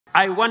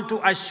I want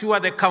to assure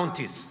the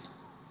counties,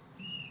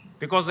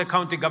 because the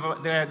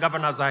the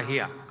governors are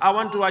here, I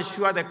want to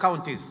assure the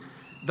counties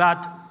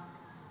that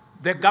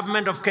the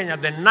government of Kenya,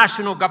 the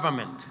national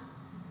government,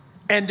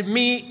 and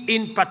me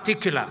in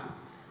particular,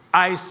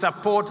 I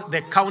support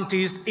the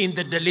counties in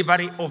the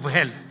delivery of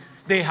health.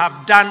 They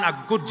have done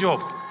a good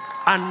job,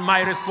 and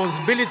my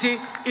responsibility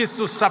is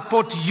to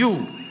support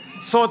you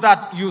so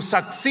that you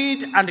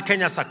succeed and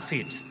Kenya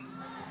succeeds.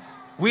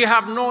 We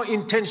have no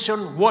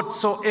intention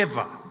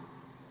whatsoever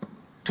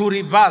to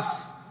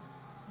reverse.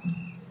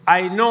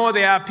 I know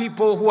there are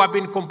people who have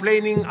been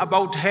complaining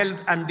about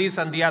health and this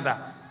and the other.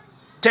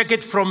 Take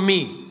it from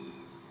me.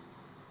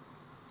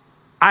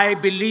 I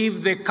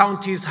believe the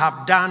counties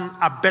have done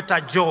a better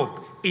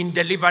job in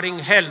delivering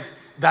health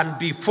than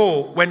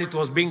before when it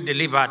was being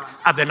delivered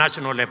at the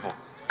national level.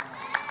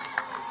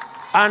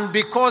 And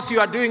because you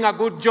are doing a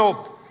good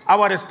job,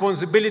 our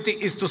responsibility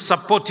is to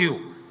support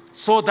you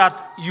so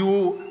that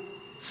you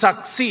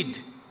succeed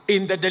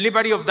in the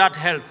delivery of that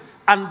health.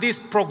 And this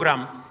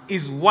program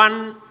is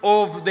one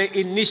of the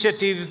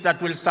initiatives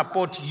that will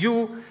support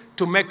you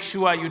to make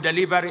sure you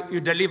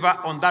deliver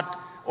on that,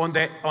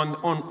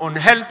 on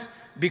health,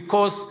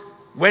 because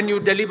when you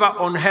deliver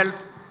on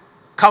health,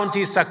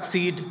 counties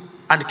succeed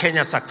and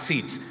Kenya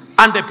succeeds,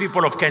 and the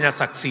people of Kenya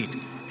succeed.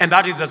 And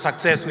that is the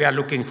success we are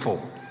looking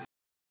for.